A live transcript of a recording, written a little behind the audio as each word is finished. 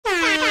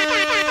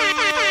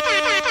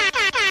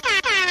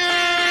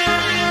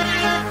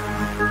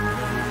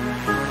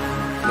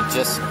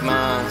Majestic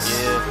Minds,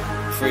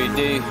 yeah. Free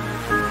D,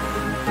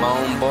 my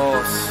own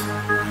boss.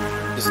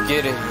 Let's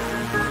get it.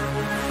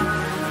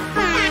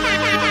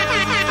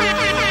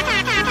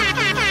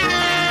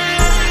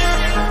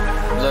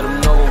 Let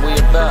them know what we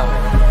about.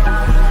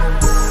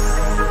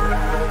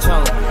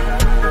 Tell them.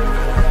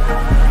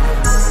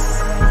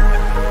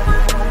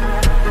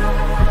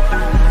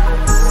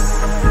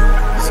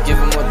 Let's give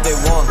them what they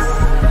want.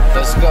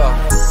 Let's go.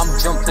 I'm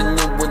jumping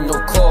in with no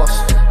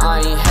cost. I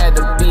ain't had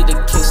to be the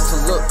case to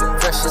look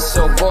fresh and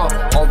so raw.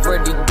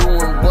 Already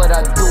doing what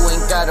I do,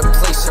 ain't got a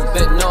place a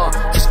bit, nah.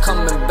 Just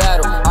come and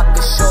battle, I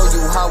can show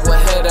you how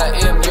ahead I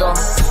am, y'all.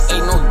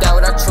 Ain't no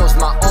doubt I chose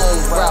my own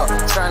route.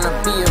 Tryna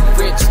be a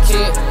rich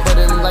kid, but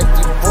in life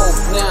you broke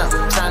now.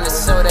 Tryna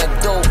sell that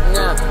dope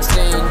now,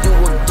 saying you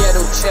a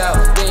ghetto child.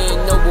 They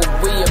ain't know what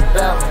we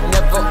about,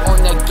 never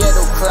on that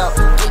ghetto clout.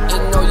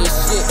 Getting all your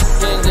shit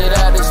handed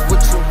out is what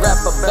you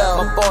rap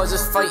about. My bars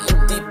is fighting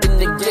deep in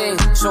the game,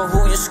 so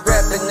who you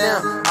scrapping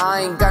now?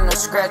 I ain't got no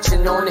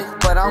scratching on it,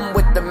 but I'm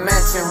with the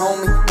mansion,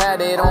 homie.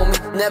 Had it on me,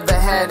 never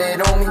had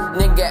it on me.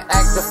 Nigga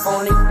act the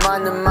phony,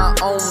 minding my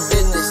own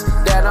business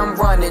that I'm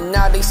running.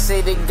 Now they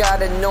say they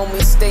gotta know me,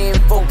 staying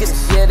focused.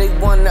 Yeah, they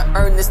wanna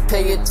earn this,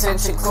 pay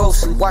attention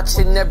close.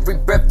 Watching every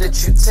breath that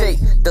you take.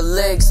 The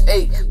legs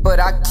ache, but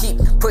I keep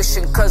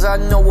pushing cause I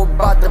know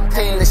about the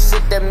pain. The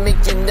shit that make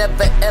you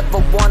never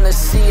ever wanna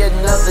see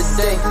another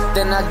day.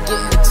 Then I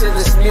get into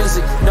this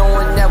music,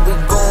 knowing that we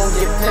gon'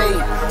 get paid.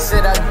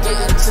 Said I get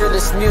into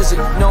this music,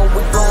 know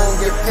we gon'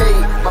 get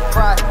paid. My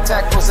pride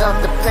tackles out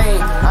the pain.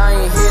 I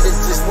ain't here to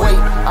just wait,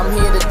 I'm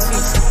here to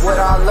teach what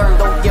I learned.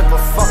 Don't give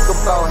a fuck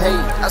about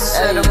hate. I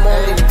said I'm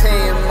only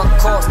paying my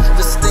cost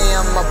to stay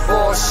on my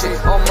bullshit.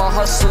 On my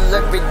hustle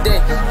every day,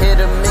 here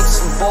to make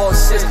some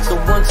bullshit. The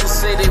ones who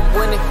say they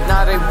win it,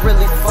 now they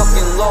really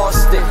fucking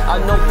lost it.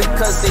 I know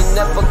because they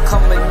never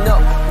coming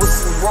up with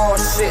some raw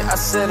shit. I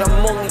said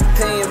I'm only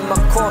paying my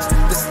cost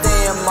to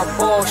stay on my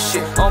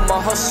bullshit. On my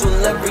hustle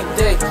every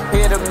day,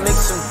 here to make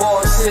some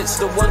hits.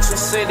 The ones who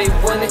say they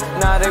win it,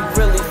 now they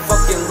really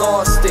fucking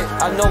lost it.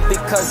 I know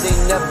because they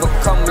never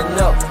coming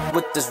up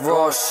with this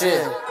raw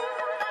shit.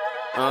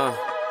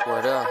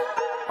 What up?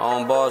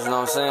 On balls, you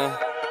know what I'm saying?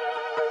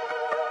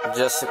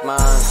 Majestic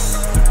Minds.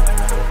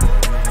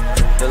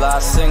 The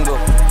last single.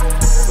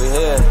 We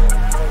here.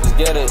 Let's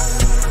get it.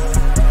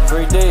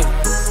 3D.